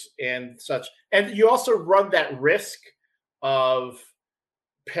tropes and such, and you also run that risk of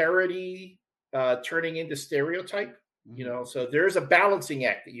parody turning into stereotype, so there's a balancing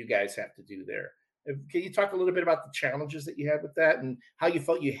act that you guys have to do there. Can you talk a little bit about the challenges that you had with that and how you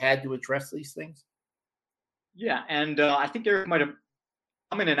felt you had to address these things? Yeah, and I think Eric might have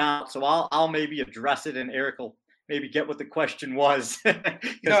come in and out, so I'll maybe address it, and Eric will maybe get what the question was. I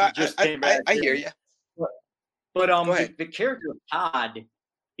hear you. But the character of Todd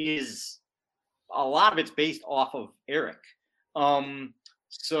is a lot of it's based off of Eric.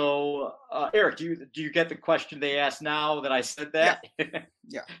 So Eric, do you get the question they asked now that I said that?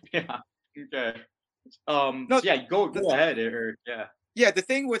 Yeah. Yeah. Okay. Go ahead, Eric. Yeah. Yeah, the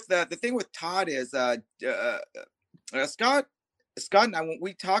thing with Todd is Scott and I,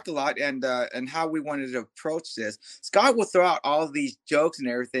 we talk a lot and how we wanted to approach this. Scott will throw out all of these jokes and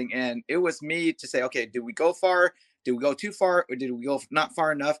everything, and it was me to say, okay, did we go far? Did we go too far, or did we go not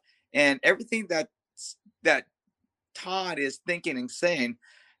far enough? And everything that Todd is thinking and saying,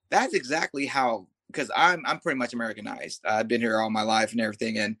 that's exactly how. Because I'm pretty much Americanized. I've been here all my life and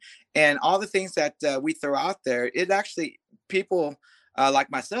everything, and all the things that we throw out there, it actually people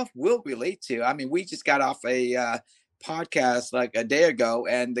like myself will relate to. I mean, we just got off a podcast like a day ago,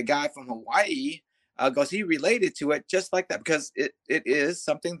 and the guy from Hawaii goes, he related to it just like that, because it is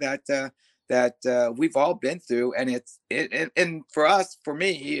something that we've all been through, and and for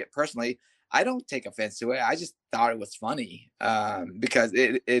me personally, I don't take offense to it. I just thought it was funny because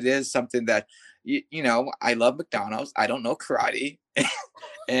it is something that I love McDonald's. I don't know karate,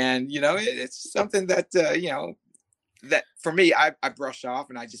 and it's something that that for me I brush off,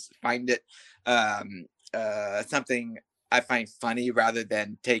 and I just find it something I find funny rather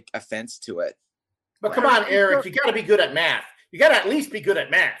than take offense to it. But come on, Eric, you got to be good at math. You got to at least be good at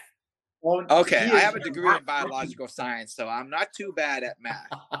math. Well, Okay, he I is have a degree in not- biological science, so I'm not too bad at math.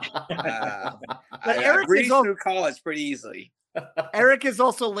 But I Eric is breezed al- through college pretty easily. Eric is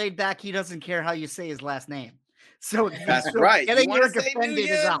also laid back. He doesn't care how you say his last name. So, That's so right. You getting want Eric to say offended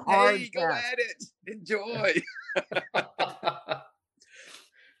is a Nguyen? hard Hey, go task. at it. Enjoy.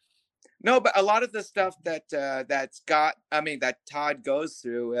 No, but a lot of the stuff that that Todd goes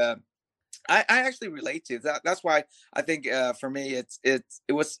through, I actually relate to that. That's why I think for me it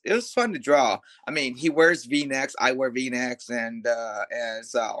was fun to draw. I mean, he wears V-necks, I wear V-necks, and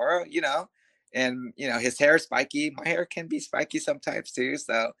so his hair is spiky. My hair can be spiky sometimes too.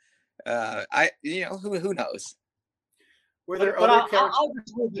 So who knows? Were there But other characters? I'll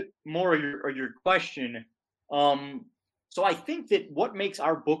just a little bit more of your question. So I think that what makes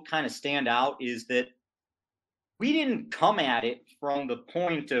our book kind of stand out is that we didn't come at it from the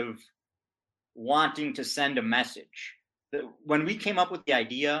point of wanting to send a message. When we came up with the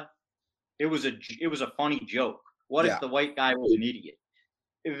idea, it was a funny joke. What Yeah. if the white guy was an idiot?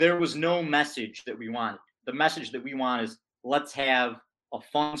 There was no message that we wanted. The message that we want is, let's have a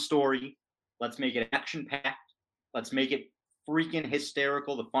fun story. Let's make it action packed. Let's make it freaking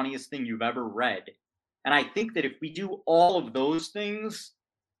hysterical, the funniest thing you've ever read. And I think that if we do all of those things,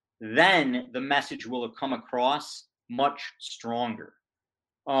 then the message will have come across much stronger.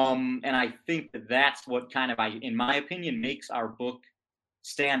 And I think that that's what kind of, in my opinion, makes our book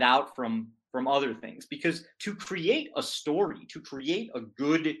stand out from other things. Because to create a story, to create a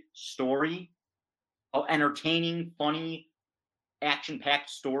good story, an entertaining, funny, action-packed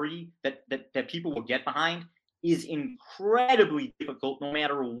story that people will get behind is incredibly difficult, no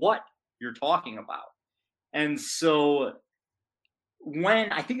matter what you're talking about. And so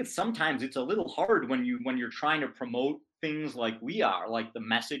I think sometimes it's a little hard when you're trying to promote things like we are, like the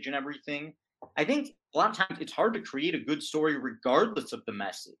message and everything. I think a lot of times it's hard to create a good story regardless of the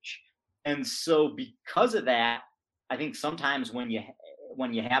message. And so because of that, I think sometimes when you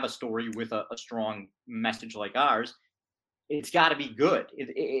have a story with a strong message like ours, it's got to be good.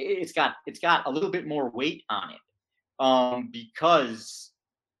 It's got a little bit more weight on it. Because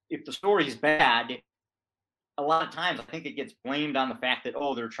if the story is bad, a lot of times I think it gets blamed on the fact that,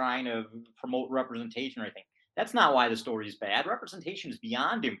 they're trying to promote representation or anything. That's not why the story is bad. Representation is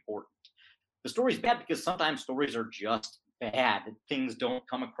beyond important. The story is bad because sometimes stories are just bad. Things don't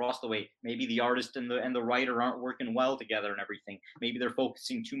come across the way. Maybe the artist and the writer aren't working well together and everything. Maybe they're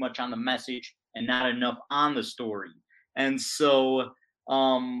focusing too much on the message and not enough on the story. And so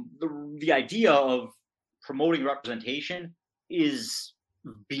the idea of promoting representation is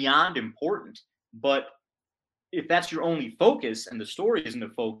beyond important. But if that's your only focus and the story isn't a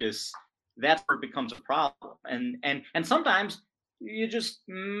focus, that's where it becomes a problem. And sometimes you just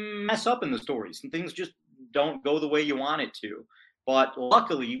mess up in the stories and things just don't go the way you want it to. But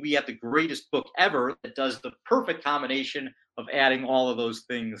luckily, we have the greatest book ever that does the perfect combination of adding all of those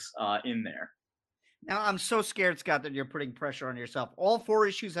things in there. Now, I'm so scared, Scott, that you're putting pressure on yourself. All 4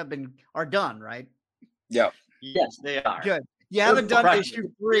 issues are done, right? Yeah. Yes, they are. Good. You haven't done issue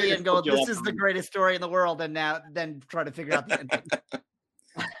 3 and go, this is the greatest story in the world, and then try to figure out the ending.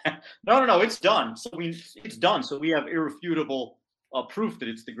 No, it's done. It's done. So we have irrefutable proof that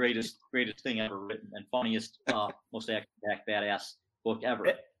it's the greatest thing ever written and funniest, most action-packed, badass book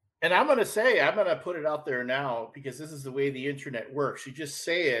ever. And I'm going to put it out there now because this is the way the internet works. You just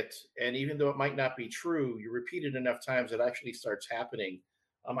say it, and even though it might not be true, you repeat it enough times, it actually starts happening.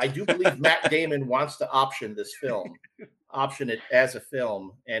 I do believe Matt Damon wants to option this film, option it as a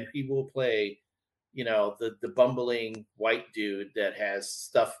film, and he will play, the bumbling white dude that has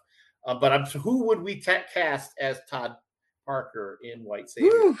stuff. But who would we cast as Todd Parker in White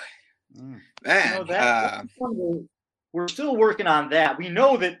Savior? Man, we're still working on that. We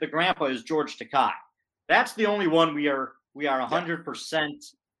know that the grandpa is George Takei. That's the only one we are 100%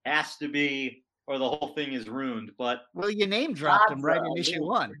 has to be, or the whole thing is ruined. But you name dropped him right in issue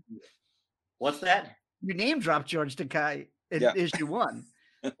 1. What's that? You name dropped George Takei in issue 1.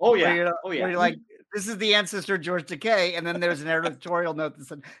 Oh yeah. Where you're like, this is the ancestor George Takei, and then there's an editorial note that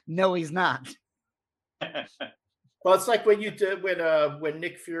said, no, he's not. Well, it's like when when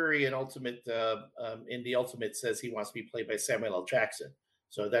Nick Fury in the Ultimate says he wants to be played by Samuel L. Jackson.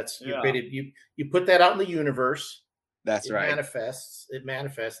 So that's you put that out in the universe. That's right. It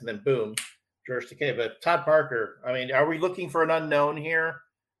manifests, and then boom, George Takei. But Todd Parker. I mean, are we looking for an unknown here?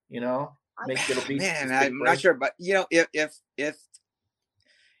 Man, I'm not sure, but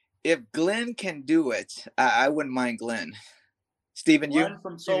if Glenn can do it, I wouldn't mind Glenn. Steven,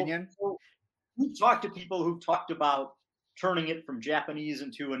 we've talked to people who've talked about turning it from Japanese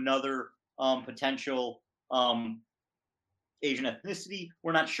into another potential Asian ethnicity.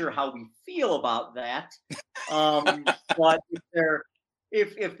 We're not sure how we feel about that. But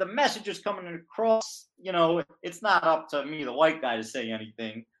if the message is coming across, it's not up to me, the white guy, to say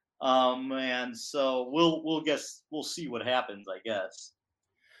anything. And so we'll see what happens, I guess.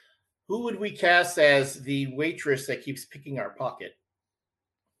 Who would we cast as the waitress that keeps picking our pocket?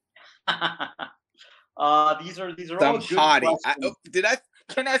 These are Some all good hottie. questions.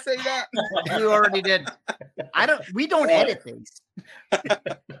 Can I say that? You already did. We don't edit these.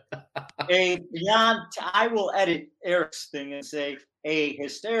 I will edit Eric's thing and say a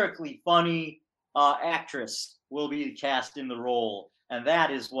hysterically funny actress will be cast in the role, and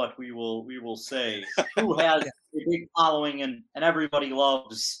that is what we will say. Who has a big following and everybody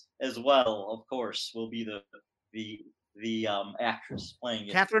loves as well, of course, will be the actress playing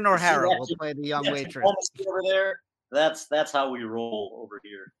it. Catherine O'Hara will play the young waitress over there. That's how we roll over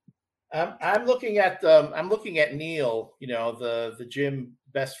here. I'm looking at Neil, the gym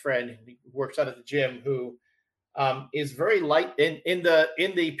best friend who works out at the gym, who is very light in the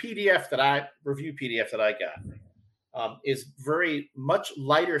PDF that I got, is very much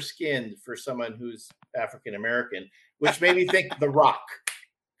lighter skinned for someone who's African American, which made me think The Rock,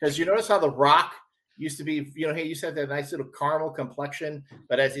 because you notice how The Rock used to be, he used to have that nice little caramel complexion,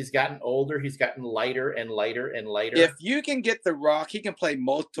 but as he's gotten older, he's gotten lighter and lighter and lighter. If you can get The Rock, he can play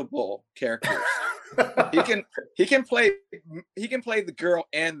multiple characters. he can play the girl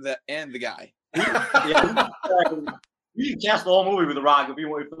and the guy. You can cast the whole movie with The Rock if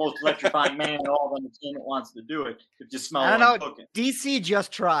the most electrifying man in all of entertainment wants to do it. If you smell I don't know. cooking. DC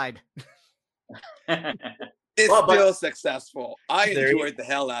just tried. It's still successful. I enjoyed the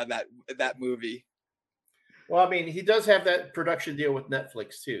hell out of that movie. Well, I mean, he does have that production deal with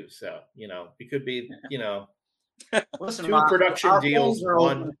Netflix too, so he could be, Listen, two production deals.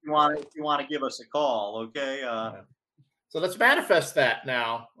 One. If you want to give us a call, okay? So let's manifest that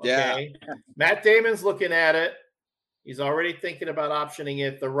now. Okay, yeah. Matt Damon's looking at it. He's already thinking about optioning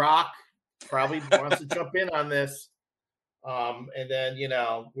it. The Rock probably wants to jump in on this, and then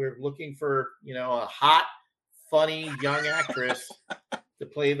we're looking for a hot, funny young actress to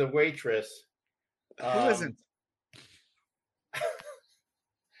play the waitress. Who isn't?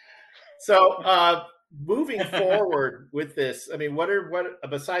 So moving forward with this, I mean, what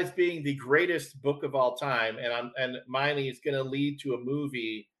besides being the greatest book of all time, and Miley is going to lead to a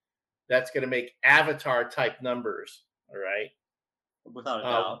movie that's going to make Avatar type numbers. All right, without a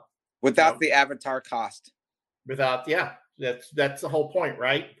doubt, without the Avatar cost. Without, that's the whole point,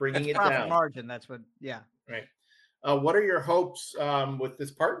 right? Bringing it down. Margin. That's what. Yeah. Right. What are your hopes with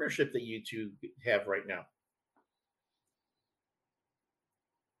this partnership that you two have right now?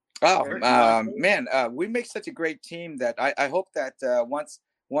 Oh, man, we make such a great team that I hope that once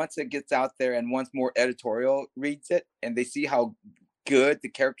it gets out there and once more editorial reads it and they see how good the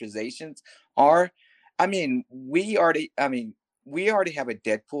characterizations are. I mean, we already have a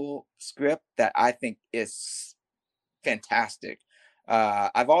Deadpool script that I think is fantastic.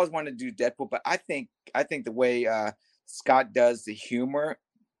 I've always wanted to do Deadpool, but I think the way Scott does the humor,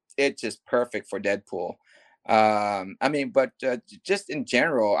 it's just perfect for Deadpool. Just in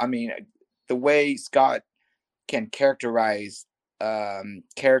general, the way Scott can characterize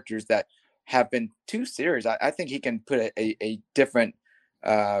characters that have been too serious, I think he can put a different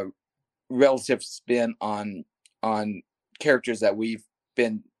relative spin on characters that we've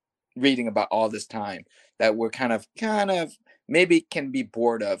been reading about all this time that we're kind of maybe can be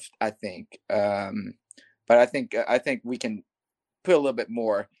bored of, I think. But I think we can put a little bit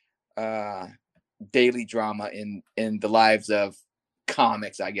more daily drama in the lives of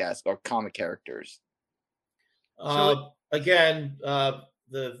comics, I guess, or comic characters. Again,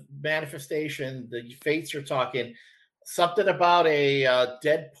 the manifestation, the fates are talking something about a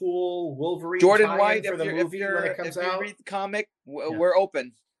Deadpool Wolverine Jordan White for the movie when it comes out. Read the comic, we're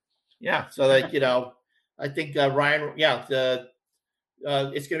open. Yeah, so that I think Ryan. Yeah, it's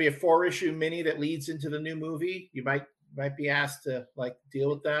going to be a 4-issue mini that leads into the new movie. You might be asked to deal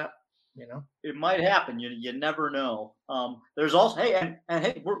with that. It might happen. You never know. There's also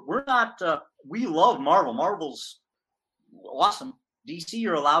we're not. We love Marvel. Marvel's awesome. DC,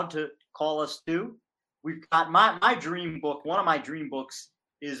 you're allowed to call us too. We've got my dream book. One of my dream books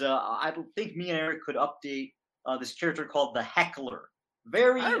is I think me and Eric could update this character called the Heckler.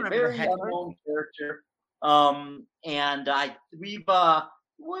 Very unknown character.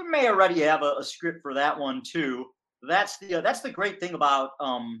 We may already have a script for that one too. That's the great thing about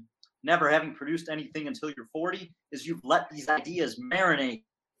never having produced anything until you're 40 is you've let these ideas marinate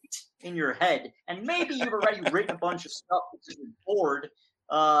in your head, and maybe you've already written a bunch of stuff because you're bored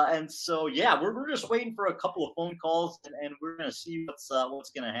And so, yeah, we're just waiting for a couple of phone calls, and we're gonna see what's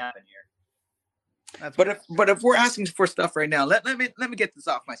gonna happen here. But if we're asking for stuff right now, let me get this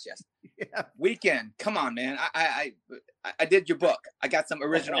off my chest. Yeah. Weekend, come on, man. I did your book. I got some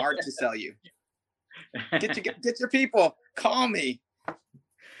original art to sell you. Get your people. Call me.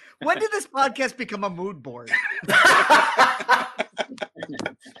 When did this podcast become a mood board?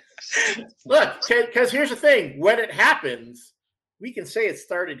 Look, because here's the thing: when it happens, we can say it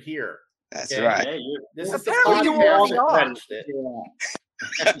started here. That's Okay. right. Yeah, This is the Apparently you podcast already that are. launched it.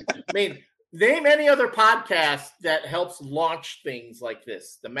 I mean, name any other podcast that helps launch things like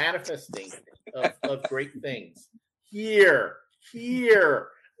this, the manifesting of great things. Here.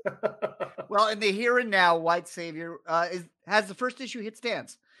 Well, in the here and now, White Savior has the first issue hit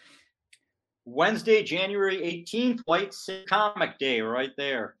stands. Wednesday, January 18th, White Comic Day, right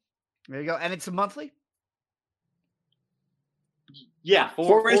there. There you go. And it's a monthly? Yeah,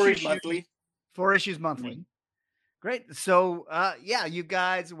 Four issues monthly. 4 issues monthly. Great. So, yeah, you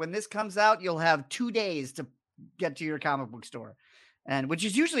guys, when this comes out, you'll have 2 days to get to your comic book store, and which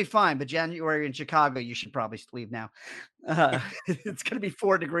is usually fine. But January in Chicago, you should probably leave now. It's going to be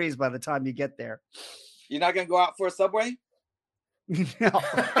 4 degrees by the time you get there. You're not gonna go out for a Subway? No.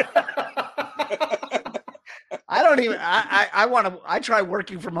 I don't even. I want to. I try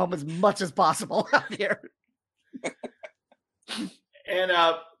working from home as much as possible out here. And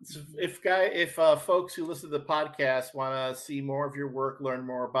if folks who listen to the podcast want to see more of your work, learn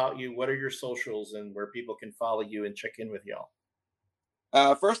more about you, what are your socials and where people can follow you and check in with y'all?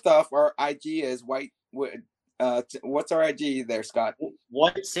 First off, our IG is white. What's our IG there, Scott?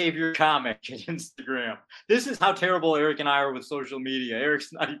 White Savior Comic at Instagram. This is how terrible Eric and I are with social media.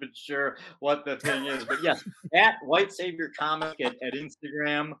 Eric's not even sure what the thing is, but yes, at White Savior Comic at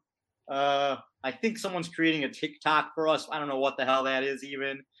Instagram. I think someone's creating a TikTok for us. I don't know what the hell that is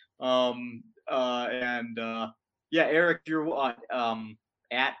even. Yeah, Eric, you're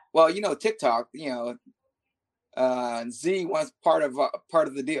at. Well, TikTok. Z wants part of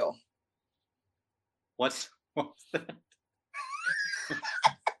the deal. What's that?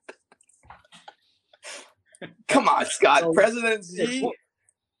 Come on, Scott. President Z.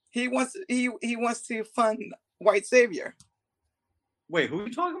 He wants to fund White Savior. Wait, who are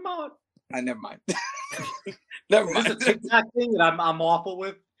you talking about? Never mind. Never Is this a mind. TikTok thing that I'm awful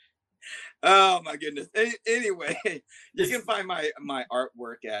with? Oh my goodness. Anyway, you can find my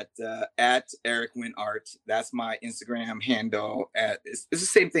artwork at Eric Wynn Art. That's my Instagram handle. It's the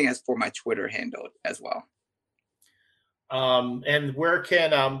same thing as for my Twitter handle as well. And where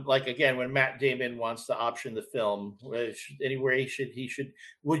can again, when Matt Damon wants to option the film, anywhere he should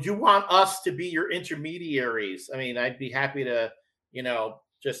would you want us to be your intermediaries? I mean, I'd be happy to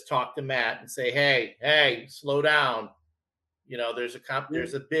just talk to Matt and say, hey, slow down. There's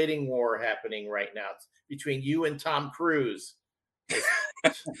a bidding war happening right now. It's between you and Tom Cruise.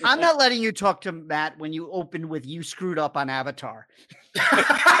 I'm not letting you talk to Matt when you open with "you screwed up on Avatar."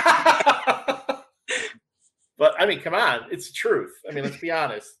 But I mean, come on, it's the truth. I mean, let's be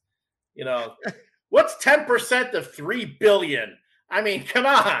honest. What's 10% of 3 billion? I mean, come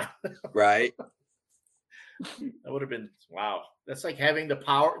on. Right. That would have been wow. That's like having the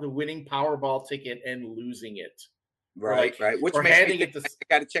winning Powerball ticket and losing it. Right. Which or makes handing me it to. I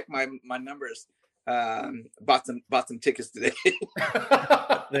got to check my numbers. Bought some tickets today.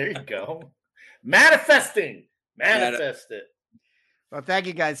 There you go. Manifesting. Manifest it. Well, thank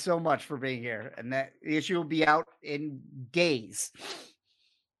you guys so much for being here, and that issue will be out in days.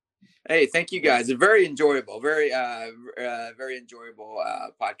 Hey, thank you guys. A very enjoyable, very enjoyable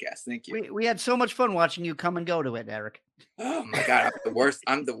podcast. Thank you. We had so much fun watching you come and go to it, Eric. Oh my God, I'm the worst.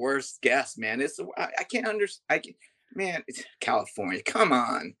 I'm the worst guest, man. I can't understand. Man, it's California. Come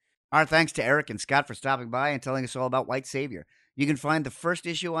on. Our thanks to Eric and Scott for stopping by and telling us all about White Savior. You can find the first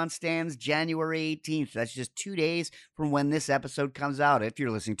issue on stands January 18th. That's just 2 days from when this episode comes out, if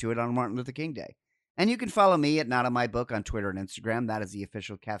you're listening to it on Martin Luther King Day. And you can follow me at Not On My Book on Twitter and Instagram. That is the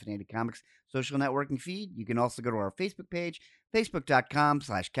official Caffeinated Comics social networking feed. You can also go to our Facebook page,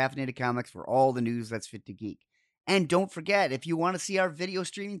 facebook.com/Caffeinated Comics, for all the news that's fit to geek. And don't forget, if you want to see our video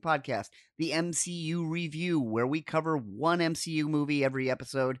streaming podcast, the MCU Review, where we cover one MCU movie every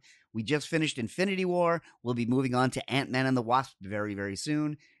episode. We just finished Infinity War. We'll be moving on to Ant-Man and the Wasp very, very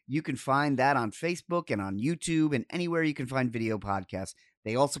soon. You can find that on Facebook and on YouTube and anywhere you can find video podcasts.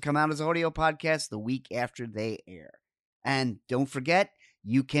 They also come out as audio podcasts the week after they air. And don't forget,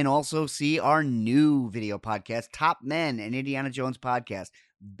 you can also see our new video podcast, Top Men, an Indiana Jones podcast.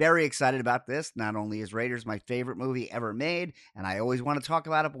 Very excited about this. Not only is Raiders my favorite movie ever made, and I always want to talk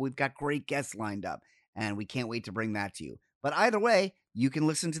about it, but we've got great guests lined up, and we can't wait to bring that to you. But either way, you can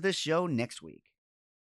listen to this show next week.